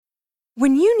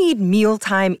When you need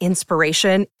mealtime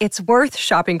inspiration, it's worth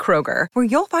shopping Kroger, where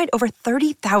you'll find over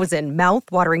 30,000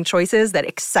 mouth-watering choices that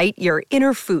excite your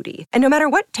inner foodie. And no matter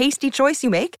what tasty choice you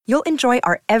make, you'll enjoy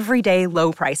our everyday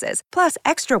low prices, plus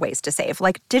extra ways to save,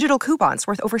 like digital coupons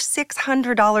worth over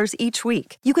 $600 each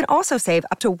week. You can also save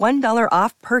up to $1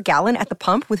 off per gallon at the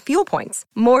pump with fuel points.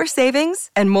 More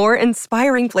savings and more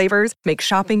inspiring flavors make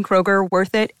shopping Kroger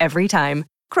worth it every time.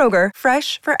 Kroger,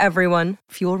 fresh for everyone.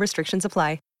 Fuel restrictions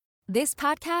apply. This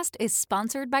podcast is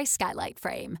sponsored by Skylight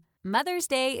Frame. Mother's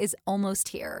Day is almost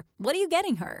here. What are you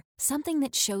getting her? Something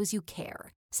that shows you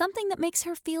care. Something that makes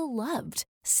her feel loved.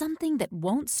 Something that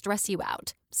won't stress you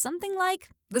out. Something like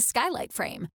the Skylight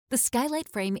Frame. The Skylight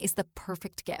Frame is the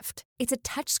perfect gift. It's a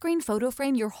touchscreen photo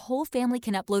frame your whole family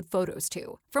can upload photos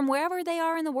to, from wherever they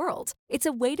are in the world. It's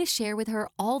a way to share with her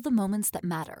all the moments that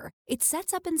matter. It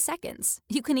sets up in seconds.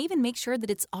 You can even make sure that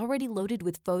it's already loaded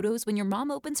with photos when your mom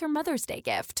opens her Mother's Day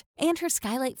gift. And her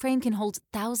Skylight Frame can hold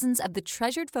thousands of the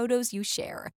treasured photos you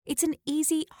share. It's an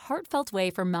easy, heartfelt way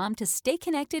for mom to stay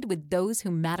connected with those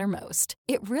who matter most.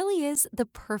 It really is the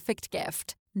perfect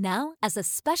gift. Now, as a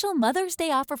special Mother's Day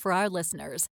offer for our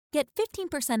listeners, get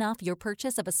 15% off your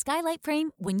purchase of a Skylight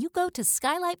Frame when you go to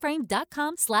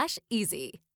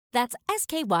skylightframe.com/easy. That's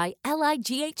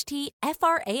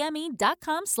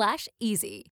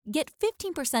SKYLIGHTFRAME.com/easy. Get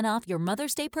 15% off your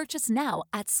Mother's Day purchase now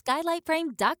at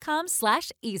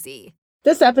skylightframe.com/easy.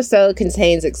 This episode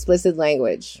contains explicit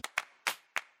language.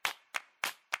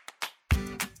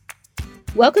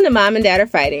 Welcome to Mom and Dad Are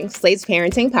Fighting, Slate's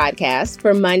parenting podcast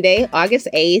for Monday, August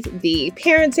 8th, the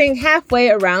Parenting Halfway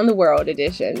Around the World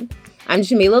edition. I'm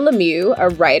Jamila Lemieux, a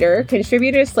writer,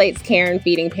 contributor to Slate's Care and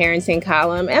Feeding Parenting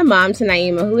column, and mom to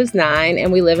Naima, who is 9,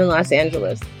 and we live in Los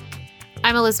Angeles.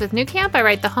 I'm Elizabeth Newcamp. I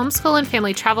write the homeschool and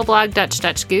family travel blog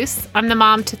Dutch Goose. I'm the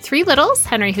mom to 3 littles,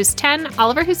 Henry who's 10,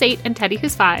 Oliver who's 8, and Teddy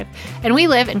who's 5, and we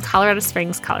live in Colorado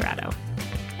Springs, Colorado.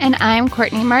 And I'm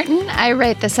Courtney Martin. I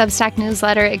write the Substack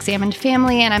newsletter Examined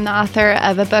Family, and I'm the author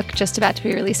of a book just about to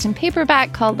be released in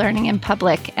paperback called Learning in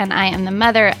Public. And I am the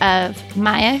mother of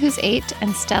Maya, who's 8,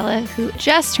 and Stella, who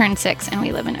just turned 6, and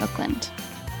we live in Oakland.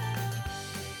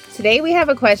 Today we have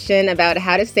a question about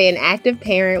how to stay an active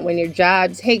parent when your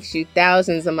job takes you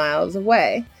thousands of miles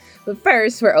away. But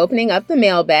first, we're opening up the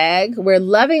mailbag. We're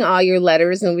loving all your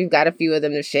letters, and we've got a few of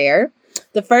them to share.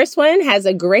 The first one has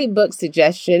a great book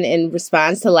suggestion in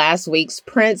response to last week's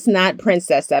Prince Not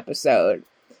Princess episode.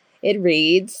 It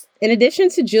reads, in addition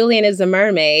to Julian is a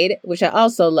Mermaid, which I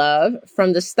also love,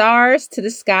 From the Stars to the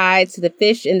Sky to the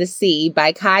Fish in the Sea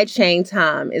by Kai Chang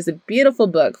Tom is a beautiful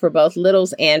book for both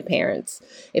littles and parents.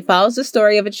 It follows the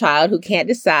story of a child who can't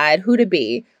decide who to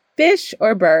be, fish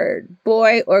or bird,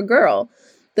 boy or girl.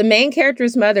 The main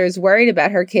character's mother is worried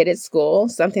about her kid at school,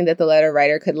 something that the letter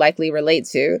writer could likely relate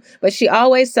to, but she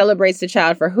always celebrates the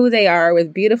child for who they are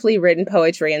with beautifully written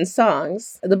poetry and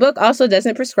songs. The book also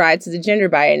doesn't prescribe to the gender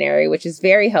binary, which is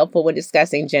very helpful when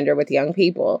discussing gender with young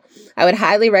people. I would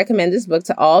highly recommend this book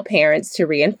to all parents to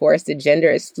reinforce that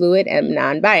gender is fluid and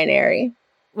non-binary.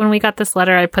 When we got this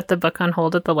letter, I put the book on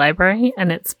hold at the library,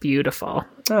 and it's beautiful.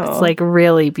 Oh. It's like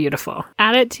really beautiful.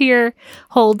 Add it to your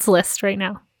holds list right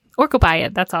now. Or go buy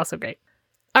it. That's also great.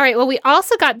 All right. Well, we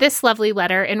also got this lovely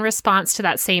letter in response to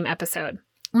that same episode.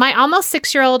 My almost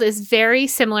 6-year-old is very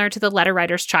similar to the letter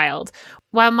writer's child.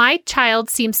 While my child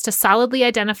seems to solidly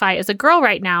identify as a girl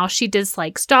right now, she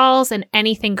dislikes dolls and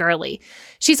anything girly.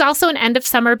 She's also an end of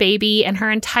summer baby, and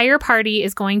her entire party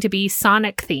is going to be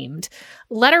Sonic themed.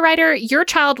 Letter writer, your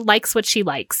child likes what she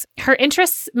likes. Her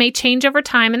interests may change over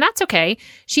time, and that's okay.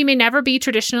 She may never be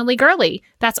traditionally girly.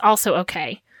 That's also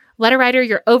okay. Letter writer,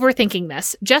 you're overthinking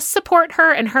this. Just support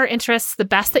her and her interests the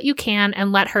best that you can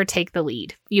and let her take the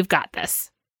lead. You've got this.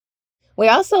 We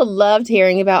also loved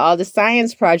hearing about all the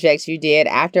science projects you did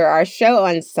after our show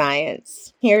on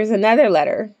science. Here's another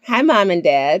letter. Hi, Mom and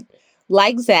Dad.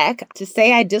 Like Zach, to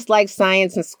say I dislike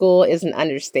science in school is an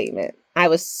understatement. I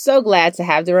was so glad to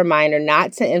have the reminder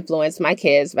not to influence my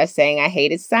kids by saying I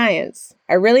hated science.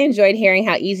 I really enjoyed hearing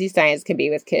how easy science can be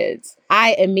with kids.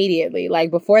 I immediately,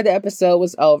 before the episode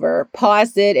was over,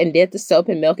 paused it and did the soap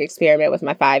and milk experiment with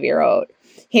my 5-year-old.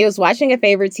 He was watching a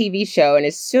favorite TV show, and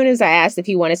as soon as I asked if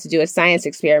he wanted to do a science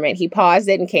experiment, he paused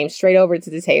it and came straight over to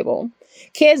the table.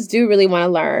 Kids do really want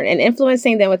to learn, and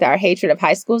influencing them with our hatred of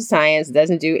high school science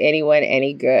doesn't do anyone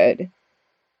any good.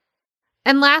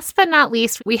 And last but not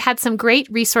least, we had some great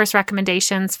resource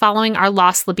recommendations following our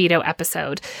Lost Libido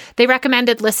episode. They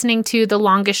recommended listening to the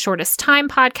Longest Shortest Time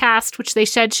podcast, which they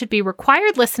said should be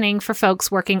required listening for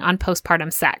folks working on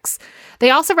postpartum sex.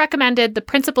 They also recommended the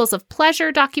Principles of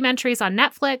Pleasure documentaries on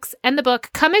Netflix and the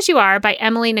book Come As You Are by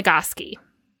Emily Nagoski.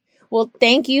 Well,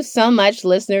 thank you so much,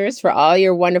 listeners, for all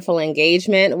your wonderful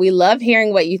engagement. We love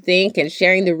hearing what you think and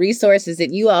sharing the resources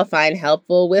that you all find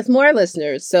helpful with more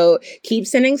listeners. So keep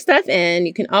sending stuff in.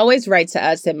 You can always write to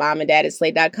us at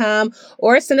momanddad@slate.com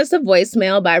or send us a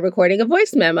voicemail by recording a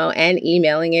voice memo and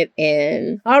emailing it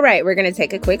in. All right, we're going to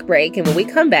take a quick break. And when we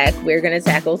come back, we're going to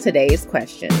tackle today's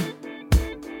question.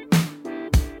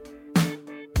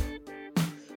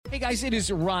 Hey guys, it is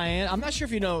Ryan. I'm not sure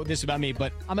if you know this about me,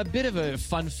 but I'm a bit of a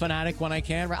fun fanatic when I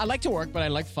can. I like to work, but I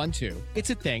like fun too. It's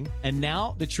a thing. And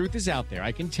now the truth is out there.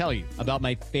 I can tell you about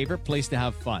my favorite place to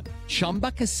have fun.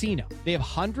 Chumba Casino. They have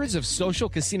hundreds of social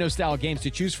casino style games to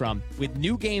choose from with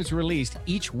new games released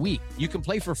each week. You can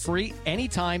play for free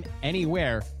anytime,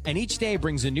 anywhere. And each day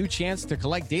brings a new chance to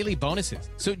collect daily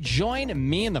bonuses. So join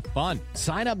me in the fun.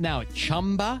 Sign up now at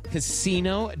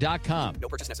ChumbaCasino.com. No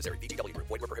purchase necessary. VGW Group.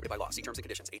 Void where prohibited by law. See terms and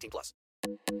conditions. 18+.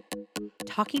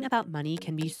 Talking about money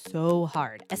can be so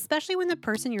hard, especially when the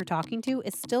person you're talking to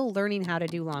is still learning how to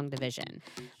do long division.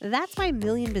 That's why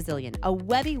Million Bazillion, a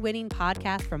Webby-winning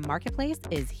podcast from Marketplace,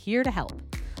 is here to help.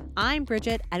 I'm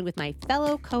Bridget, and with my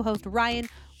fellow co-host Ryan,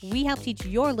 we help teach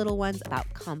your little ones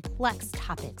about complex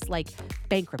topics like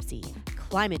bankruptcy,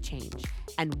 climate change,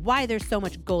 and why there's so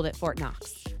much gold at Fort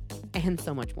Knox, and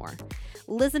so much more.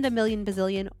 Listen to Million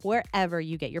Bazillion wherever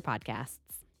you get your podcasts.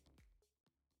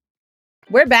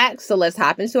 We're back, so let's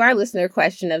hop into our listener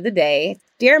question of the day.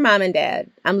 Dear Mom and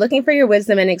Dad, I'm looking for your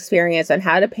wisdom and experience on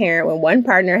how to parent when one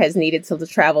partner has needed to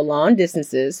travel long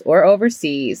distances or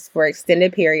overseas for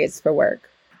extended periods for work.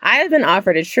 I have been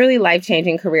offered a truly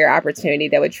life-changing career opportunity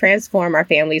that would transform our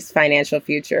family's financial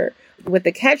future, with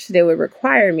the catch that it would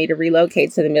require me to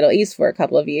relocate to the Middle East for a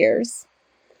couple of years.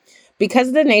 Because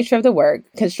of the nature of the work,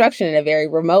 construction in a very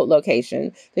remote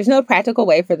location, there's no practical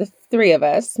way for the three of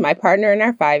us, my partner and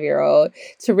our 5-year-old,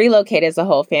 to relocate as a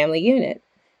whole family unit.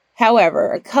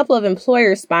 However, a couple of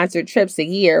employer-sponsored trips a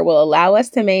year will allow us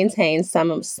to maintain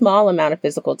some small amount of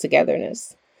physical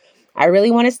togetherness. I really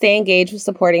want to stay engaged with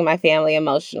supporting my family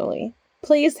emotionally.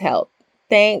 Please help.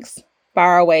 Thanks,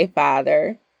 faraway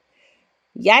father.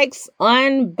 Yikes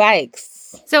on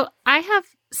bikes. So I have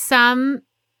some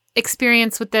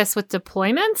experience with this with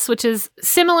deployments, which is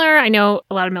similar. I know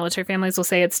a lot of military families will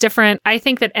say it's different. I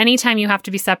think that anytime you have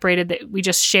to be separated, that we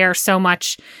just share so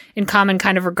much in common,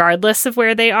 kind of regardless of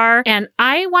where they are. And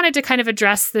I wanted to kind of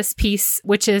address this piece,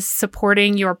 which is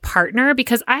supporting your partner,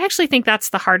 because I actually think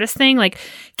that's the hardest thing. Like,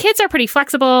 kids are pretty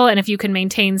flexible. And if you can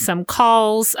maintain some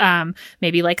calls,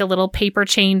 maybe like a little paper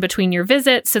chain between your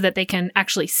visits so that they can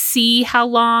actually see how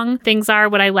long things are.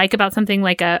 What I like about something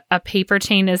like a paper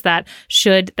chain is that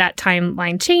should that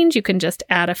timeline change, you can just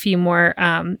add a few more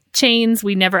chains.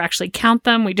 We never actually count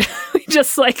them. We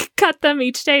just like cut them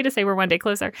each day to say we're one day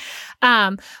closer.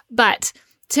 But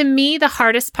to me, the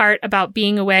hardest part about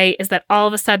being away is that all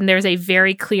of a sudden there's a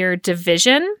very clear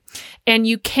division. And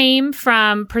you came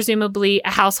from presumably a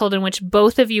household in which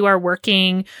both of you are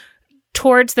working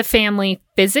towards the family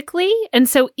physically. And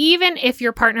so even if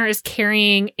your partner is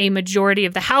carrying a majority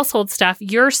of the household stuff,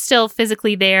 you're still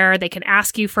physically there. They can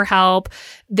ask you for help.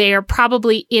 They are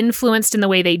probably influenced in the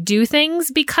way they do things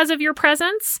because of your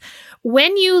presence.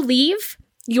 When you leave,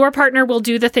 your partner will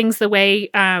do the things the way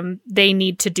they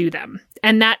need to do them.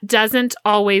 And that doesn't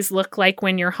always look like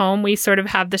when you're home. We sort of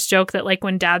have this joke that like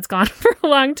when dad's gone for a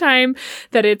long time,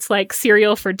 that it's like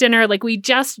cereal for dinner. Like we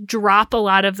just drop a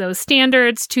lot of those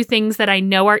standards to things that I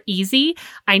know are easy.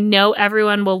 I know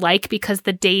everyone will like because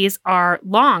the days are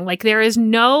long. Like there is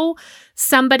no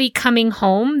somebody coming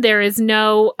home. There is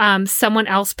no someone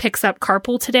else picks up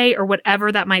carpool today or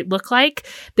whatever that might look like.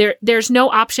 There's no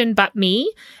option but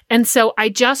me. And so I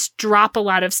just drop a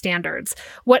lot of standards.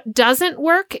 What doesn't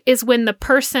work is when the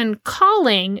person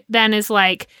calling then is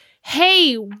like,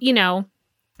 hey, you know,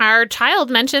 our child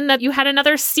mentioned that you had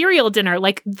another cereal dinner,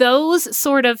 like those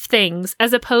sort of things,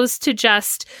 as opposed to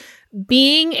just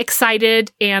being excited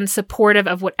and supportive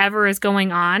of whatever is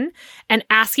going on and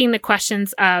asking the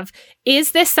questions of,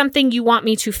 is this something you want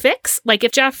me to fix? Like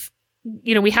if Jeff,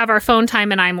 you know, we have our phone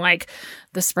time and I'm like,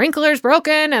 the sprinkler's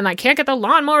broken and I can't get the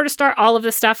lawnmower to start, all of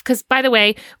this stuff. Because by the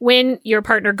way, when your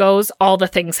partner goes, all the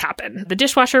things happen. The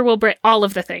dishwasher will break, all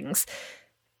of the things.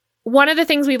 One of the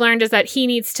things we learned is that he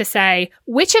needs to say,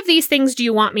 which of these things do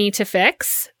you want me to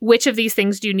fix? Which of these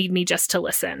things do you need me just to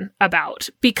listen about?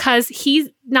 Because he's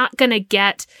not going to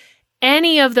get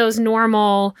any of those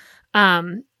normal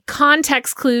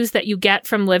context clues that you get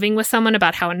from living with someone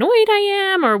about how annoyed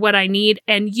I am or what I need.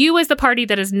 And you as the party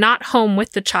that is not home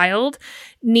with the child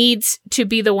needs to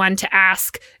be the one to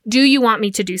ask, do you want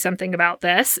me to do something about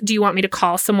this? Do you want me to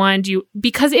call someone?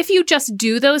 Because if you just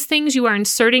do those things, you are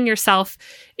inserting yourself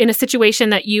in a situation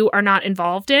that you are not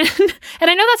involved in. And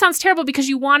I know that sounds terrible because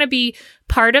you want to be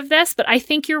part of this, but I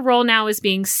think your role now is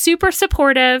being super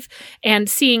supportive and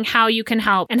seeing how you can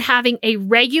help and having a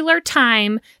regular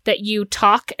time that you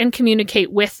talk and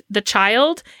communicate with the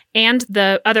child and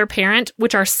the other parent,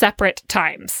 which are separate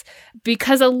times.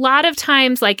 Because a lot of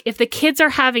times, like if the kids are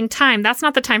having time, that's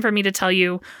not the time for me to tell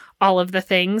you all of the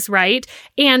things, right?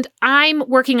 And I'm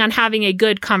working on having a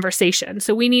good conversation.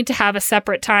 So we need to have a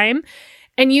separate time.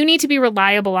 And you need to be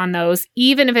reliable on those,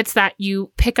 even if it's that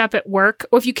you pick up at work.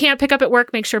 Or if you can't pick up at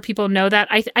work, make sure people know that.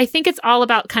 I think it's all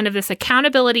about kind of this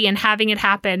accountability and having it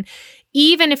happen,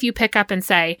 even if you pick up and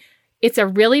say, it's a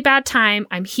really bad time.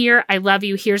 I'm here. I love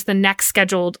you. Here's the next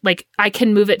scheduled, like I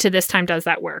can move it to this time. Does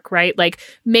that work? Right? Like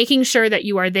making sure that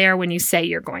you are there when you say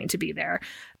you're going to be there.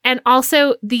 And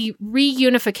also the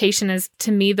reunification is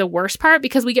to me the worst part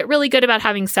because we get really good about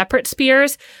having separate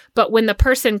spheres. But when the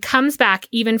person comes back,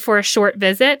 even for a short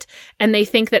visit, and they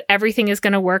think that everything is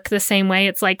going to work the same way,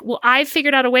 it's like, well, I've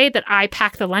figured out a way that I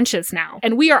pack the lunches now.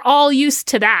 And we are all used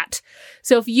to that.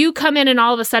 So if you come in and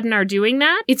all of a sudden are doing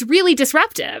that, it's really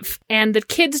disruptive. And the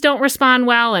kids don't respond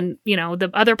well. And, you know,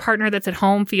 the other partner that's at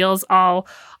home feels all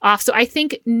off. So I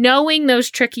think knowing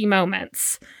those tricky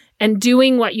moments and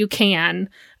doing what you can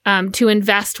to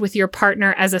invest with your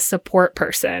partner as a support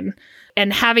person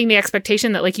and having the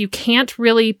expectation that like you can't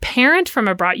really parent from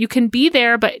abroad. You can be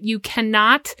there, but you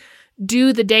cannot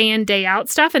do the day in, day out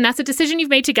stuff. And that's a decision you've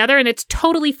made together and it's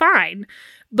totally fine.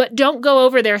 But don't go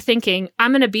over there thinking,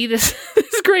 I'm going to be this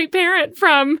great parent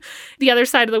from the other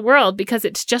side of the world, because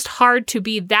it's just hard to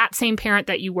be that same parent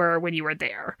that you were when you were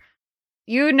there.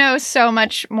 You know so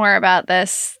much more about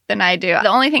this than I do. The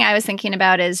only thing I was thinking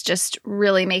about is just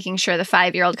really making sure the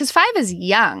 5-year-old, because 5 is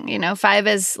young, 5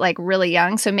 is like really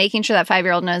young. So making sure that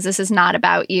 5-year-old knows this is not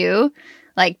about you.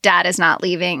 Like dad is not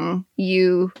leaving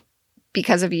you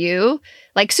because of you.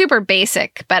 Like super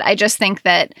basic. But I just think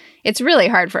that it's really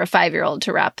hard for a 5-year-old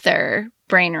to wrap their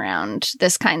brain around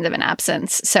this kind of an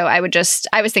absence. So I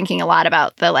was thinking a lot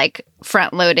about the like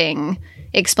front loading,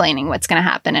 explaining what's going to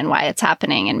happen and why it's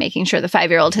happening and making sure the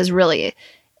 5-year-old has really,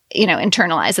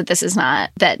 internalized that this is not,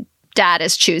 that dad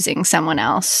is choosing someone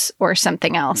else or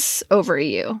something else over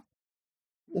you.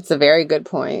 It's a very good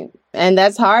point. And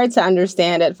that's hard to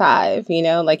understand at 5,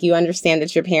 like you understand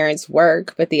that your parents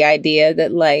work, but the idea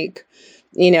that like,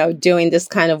 doing this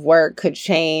kind of work could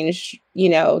change,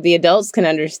 the adults can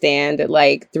understand that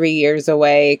like 3 years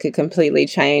away could completely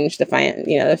change the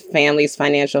family's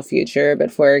financial future.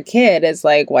 But for a kid, it's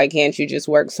like, why can't you just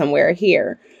work somewhere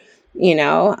here?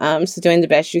 So doing the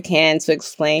best you can to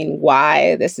explain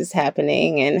why this is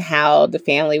happening and how the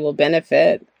family will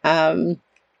benefit.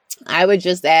 I would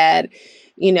just add,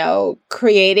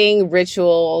 creating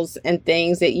rituals and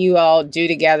things that you all do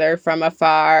together from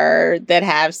afar that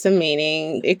have some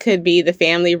meaning. It could be the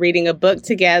family reading a book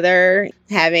together,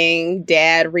 having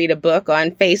dad read a book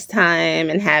on FaceTime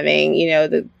and having,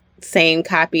 the same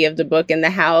copy of the book in the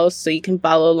house so you can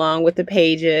follow along with the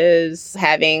pages,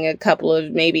 having a couple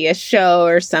of maybe a show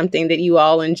or something that you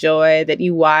all enjoy that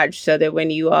you watch so that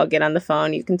when you all get on the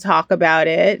phone, you can talk about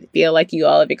it, feel like you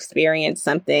all have experienced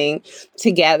something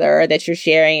together, that you're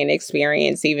sharing an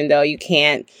experience, even though you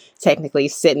can't technically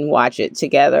sit and watch it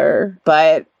together.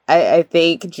 But I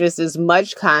think just as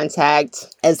much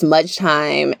contact, as much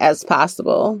time as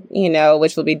possible,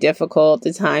 which will be difficult.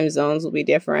 The time zones will be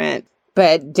different.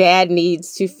 But dad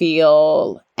needs to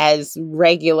feel as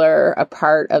regular a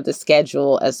part of the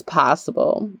schedule as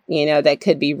possible. That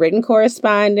could be written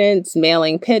correspondence,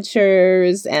 mailing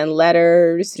pictures and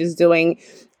letters, just doing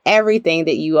everything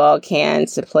that you all can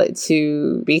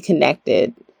to be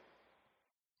connected.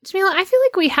 Jamila, I feel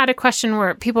like we had a question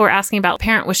where people were asking about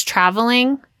parent was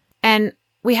traveling, and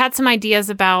we had some ideas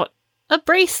about a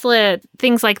bracelet,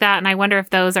 things like that. And I wonder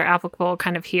if those are applicable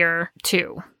kind of here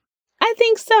too. I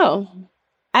think so.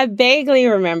 I vaguely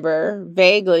remember,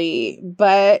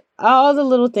 but all the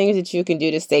little things that you can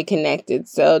do to stay connected.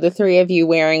 So the 3 of you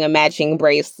wearing a matching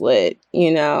bracelet,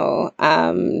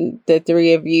 the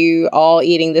 3 of you all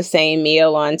eating the same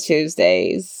meal on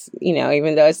Tuesdays,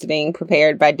 even though it's being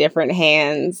prepared by different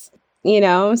hands,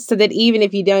 so that even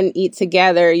if you don't eat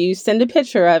together, you send a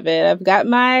picture of it. I've got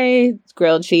my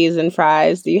grilled cheese and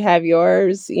fries. Do you have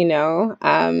yours?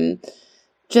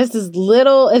 Just as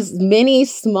many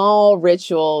small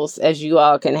rituals as you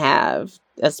all can have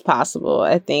as possible,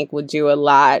 I think would do a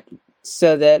lot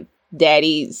so that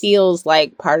daddy feels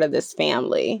like part of this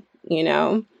family,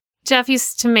 Jeff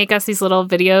used to make us these little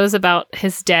videos about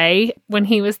his day when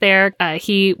he was there.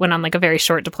 He went on like a very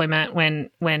short deployment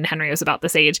when Henry was about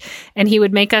this age. And he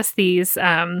would make us these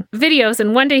videos.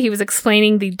 And one day he was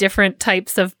explaining the different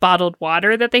types of bottled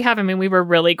water that they have. I mean, we were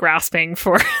really grasping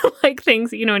for like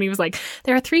things, you know, and he was like,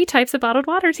 there are 3 types of bottled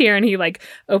waters here. And he like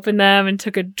opened them and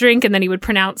took a drink, and then he would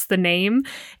pronounce the name.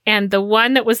 And the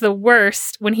one that was the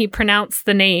worst, when he pronounced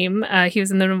the name, he was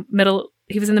in the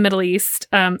Middle East,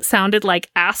 sounded like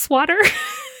ass water.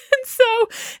 And so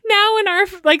now in our,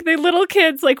 like, the little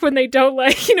kids, like when they don't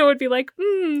like, you know, would be like,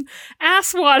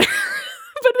 ass water.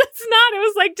 But it's not. It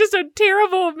was like just a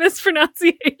terrible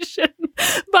mispronunciation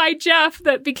by Jeff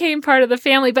that became part of the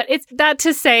family. But it's that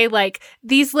to say, like,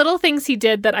 these little things he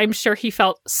did that I'm sure he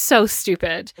felt so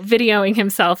stupid, videoing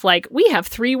himself like, we have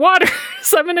 3 waters,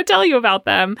 so I'm going to tell you about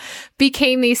them,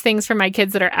 became these things for my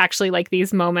kids that are actually like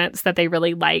these moments that they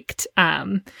really liked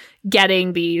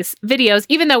getting these videos,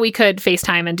 even though we could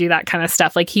FaceTime and do that kind of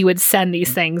stuff. Like, he would send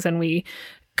these things and we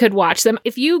could watch them.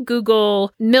 If you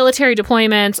Google military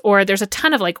deployments, or there's a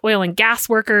ton of like oil and gas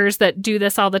workers that do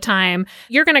this all the time,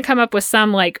 you're going to come up with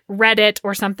some like Reddit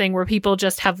or something where people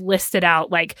just have listed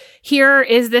out like, here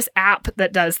is this app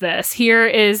that does this. Here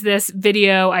is this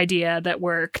video idea that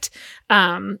worked.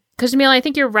 Because Jamila, I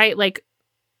think you're right. Like,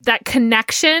 that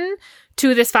connection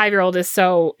to this 5-year-old is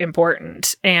so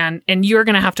important, and you're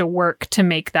going to have to work to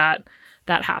make that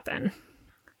happen.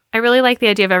 I really like the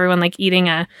idea of everyone like eating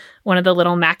one of the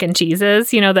little mac and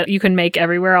cheeses, you know, that you can make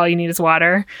everywhere. All you need is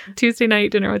water. Tuesday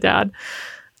night dinner with Dad.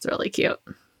 It's really cute.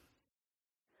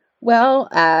 Well,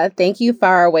 thank you,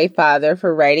 Faraway Father,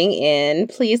 for writing in.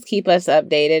 Please keep us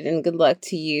updated, and good luck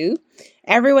to you.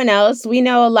 Everyone else, we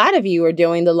know a lot of you are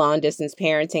doing the long distance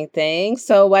parenting thing.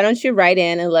 So why don't you write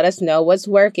in and let us know what's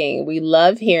working? We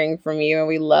love hearing from you, and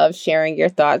we love sharing your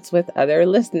thoughts with other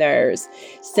listeners.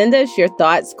 Send us your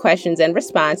thoughts, questions, and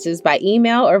responses by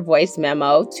email or voice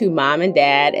memo to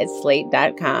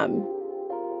momanddad@slate.com.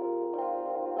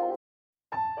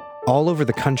 All over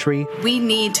the country, we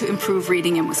need to improve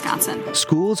reading in Wisconsin.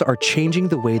 Schools are changing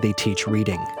the way they teach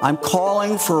reading. I'm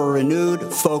calling for a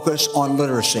renewed focus on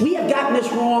literacy. We have gotten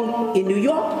this wrong in New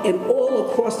York and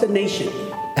all across the nation.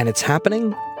 And it's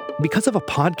happening because of a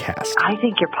podcast. I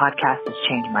think your podcast has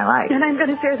changed my life. And I'm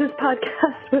going to share this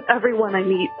podcast with everyone I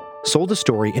meet. Sold a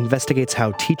Story investigates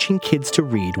how teaching kids to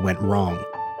read went wrong.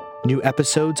 New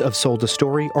episodes of Sold a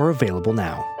Story are available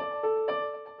now.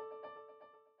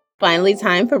 Finally,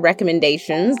 time for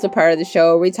recommendations, the part of the show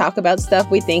where we talk about stuff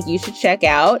we think you should check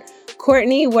out.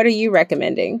 Courtney, what are you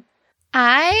recommending?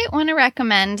 I want to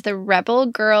recommend the Rebel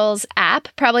Girls app.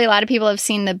 Probably a lot of people have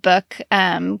seen the book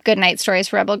Good Night Stories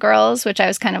for Rebel Girls, which I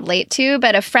was kind of late to.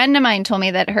 But a friend of mine told me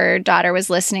that her daughter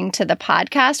was listening to the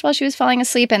podcast while she was falling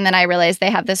asleep. And then I realized they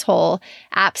have this whole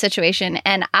app situation.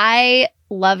 And I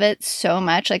love it so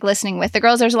much. Like, listening with the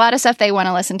girls, there's a lot of stuff they want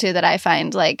to listen to that I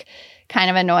find like kind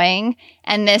of annoying.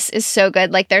 And this is so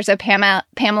good. Like, there's a Pamela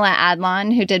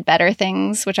Adlon who did Better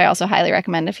Things, which I also highly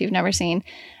recommend if you've never seen.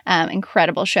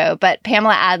 Incredible show. But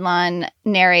Pamela Adlon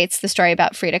narrates the story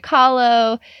about Frida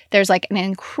Kahlo. There's like an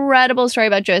incredible story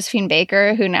about Josephine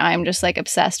Baker, who now I'm just like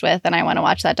obsessed with, and I want to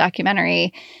watch that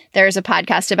documentary. There's a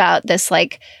podcast about this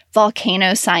like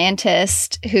volcano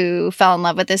scientist who fell in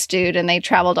love with this dude, and they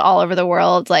traveled all over the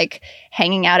world, like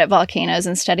hanging out at volcanoes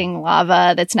and studying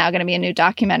lava. That's now going to be a new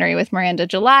documentary with Miranda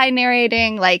July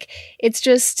narrating. Like, it's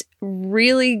just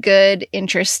really good,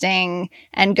 interesting,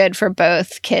 and good for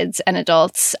both kids and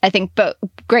adults. I think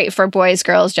great for boys,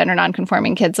 girls, gender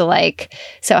nonconforming kids alike.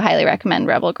 So highly recommend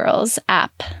Rebel Girls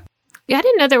app. Yeah, I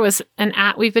didn't know there was an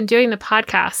app. We've been doing the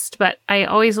podcast, but I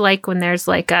always like when there's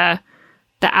like the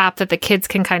app that the kids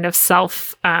can kind of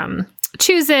self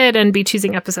choose it and be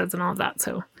choosing episodes and all of that.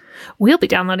 So we'll be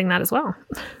downloading that as well.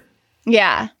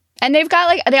 Yeah. And they've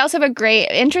got they also have a great,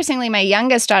 interestingly, my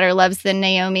youngest daughter loves the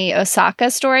Naomi Osaka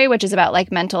story, which is about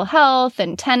like mental health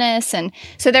and tennis. And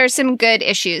so there's some good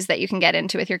issues that you can get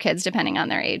into with your kids depending on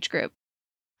their age group.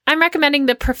 I'm recommending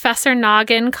the Professor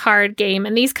Noggin card game,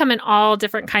 and these come in all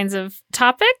different kinds of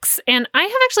topics. And I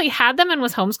have actually had them and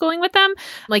was homeschooling with them,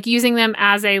 like using them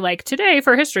as a like, today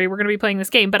for history, we're going to be playing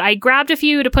this game. But I grabbed a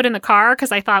few to put in the car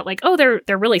because I thought like, oh, they're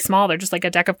really small. They're just like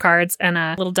a deck of cards and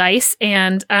a little dice,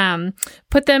 and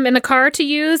put them in the car to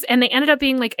use. And they ended up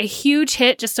being like a huge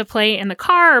hit just to play in the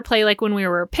car or play like when we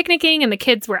were picnicking and the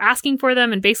kids were asking for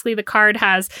them. And basically the card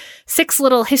has 6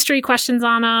 little history questions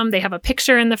on them. They have a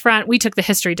picture in the front. We took the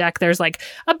history deck, there's like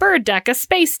a bird deck, a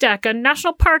space deck, a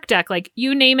national park deck, like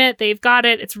you name it, they've got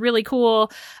it. It's really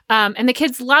cool. And the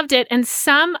kids loved it. And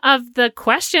some of the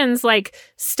questions like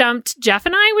stumped Jeff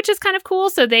and I, which is kind of cool.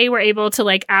 So they were able to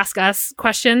like ask us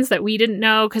questions that we didn't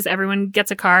know because everyone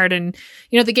gets a card. And,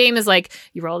 you know, the game is like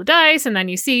you roll the dice and then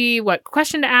you see what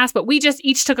question to ask. But we just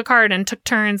each took a card and took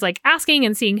turns like asking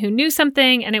and seeing who knew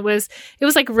something. And it was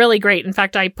like really great. In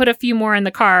fact, I put a few more in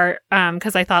the car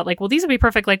because I thought like, well, these would be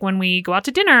perfect like when we go out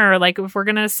to dinner or like if we're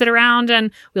going to sit around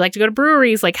and we like to go to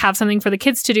breweries, like have something for the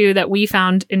kids to do that we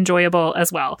found enjoyable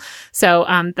as well. So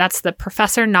that's the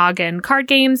Professor Noggin card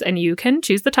games, and you can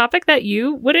choose the topic that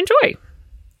you would enjoy.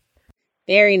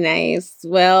 Very nice.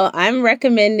 Well, I'm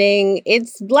recommending,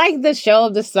 it's like the show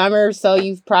of the summer, so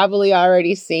you've probably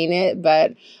already seen it,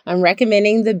 but I'm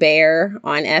recommending The Bear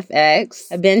on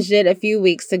FX. I binged it a few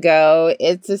weeks ago.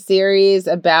 It's a series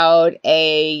about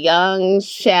a young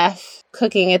chef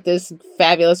cooking at this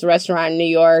fabulous restaurant in New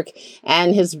York,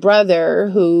 and his brother,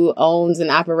 who owns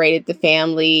and operated the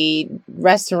family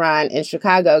restaurant in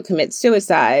Chicago, commits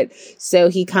suicide. So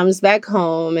he comes back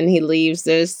home and he leaves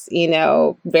this, you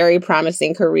know, very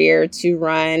promising career to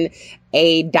run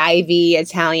a divey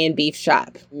Italian beef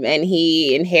shop. And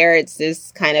he inherits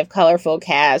this kind of colorful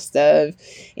cast of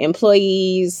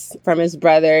employees from his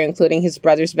brother, including his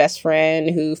brother's best friend,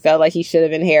 who felt like he should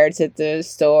have inherited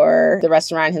the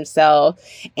restaurant himself.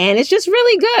 And it's just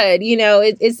really good. You know,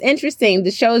 it's interesting.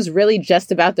 The show is really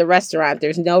just about the restaurant.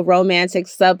 There's no romantic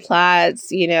subplots.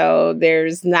 You know,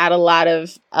 there's not a lot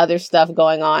of other stuff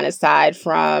going on aside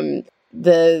from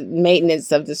the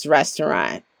maintenance of this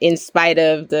restaurant, in spite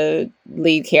of the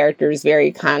lead character's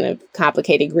very kind of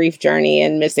complicated grief journey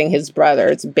and missing his brother.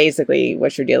 It's basically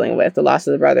what you're dealing with, the loss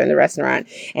of the brother in the restaurant.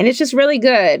 And it's just really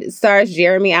good. It stars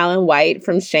Jeremy Allen White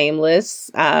from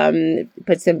Shameless,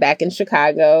 puts him back in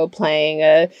Chicago playing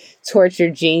a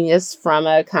tortured genius from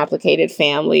a complicated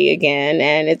family again.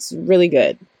 And it's really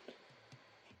good.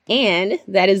 And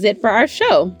that is it for our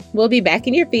show. We'll be back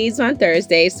in your feeds on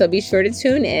Thursday, so be sure to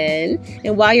tune in.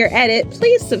 And while you're at it,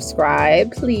 please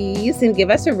subscribe, please, and give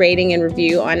us a rating and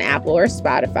review on Apple or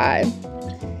Spotify.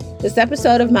 This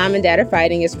episode of Mom and Dad Are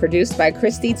Fighting is produced by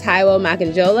Christy Taiwo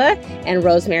Makanjola and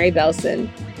Rosemary Belson.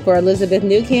 For Elizabeth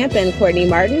Newcamp and Courtney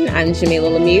Martin, I'm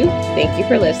Jamila Lemieux. Thank you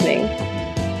for listening.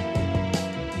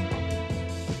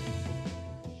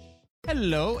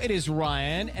 Hello, it is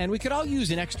Ryan, and we could all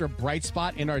use an extra bright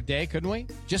spot in our day, couldn't we?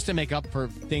 Just to make up for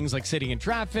things like sitting in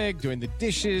traffic, doing the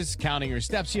dishes, counting your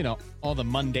steps, you know, all the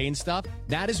mundane stuff.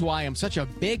 That is why I'm such a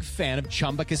big fan of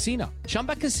Chumba Casino.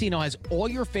 Chumba Casino has all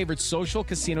your favorite social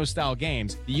casino-style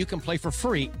games that you can play for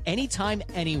free anytime,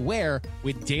 anywhere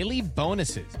with daily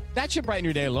bonuses. That should brighten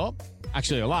your day a little.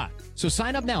 Actually, a lot. So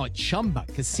sign up now at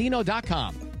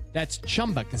ChumbaCasino.com. That's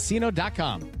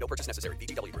ChumbaCasino.com. No purchase necessary.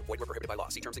 VGW Group. Void where prohibited by law.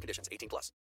 See terms and conditions. 18+.